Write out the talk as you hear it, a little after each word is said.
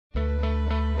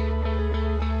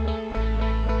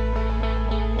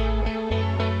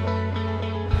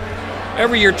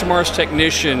Every year, Tomorrow's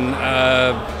Technician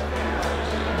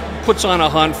puts on a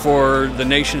hunt for the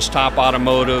nation's top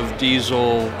automotive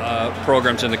diesel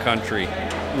programs in the country.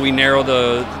 We narrow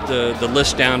the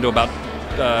list down to about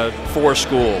 4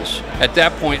 schools. At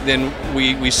that point, then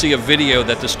we see a video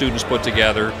that the students put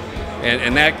together,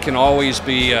 and that can always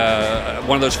be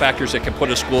one of those factors that can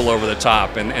put a school over the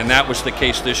top. And that was the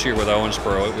case this year with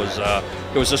Owensboro.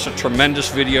 It was just a tremendous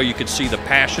video. You could see the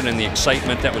passion and the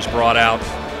excitement that was brought out,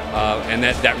 and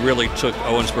that really took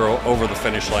Owensboro over the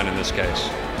finish line in this case.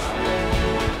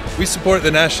 We support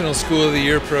the National School of the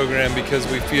Year program because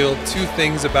we feel 2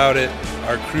 things about it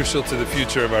are crucial to the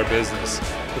future of our business.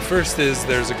 The first is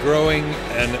there's a growing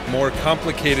and more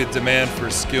complicated demand for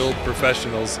skilled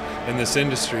professionals in this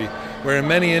industry, where in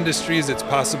many industries it's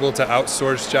possible to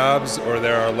outsource jobs, or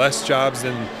there are less jobs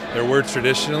than there were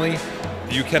traditionally.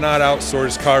 You cannot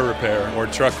outsource car repair or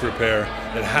truck repair.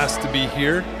 It has to be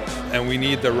here, and we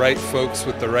need the right folks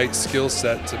with the right skill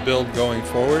set to build going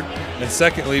forward. And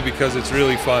secondly, because it's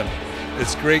really fun.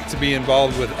 It's great to be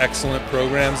involved with excellent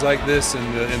programs like this,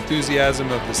 and the enthusiasm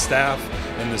of the staff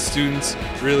and the students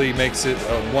really makes it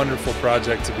a wonderful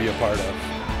project to be a part of.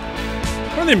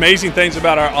 One of the amazing things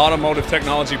about our Automotive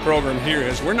Technology program here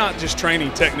is we're not just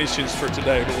training technicians for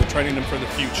today, but we're training them for the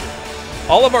future.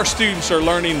 All of our students are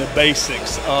learning the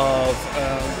basics of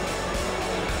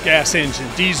gas engine,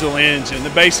 diesel engine, the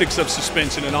basics of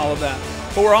suspension and all of that.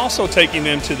 But we're also taking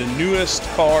them to the newest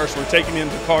cars. We're taking them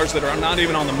to cars that are not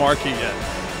even on the market yet.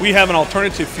 We have an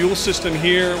alternative fuel system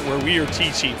here where we are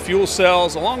teaching fuel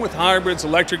cells along with hybrids,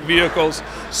 electric vehicles,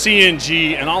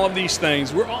 CNG, and all of these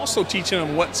things. We're also teaching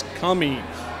them what's coming,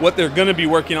 what they're going to be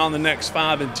working on the next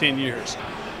 5 and 10 years.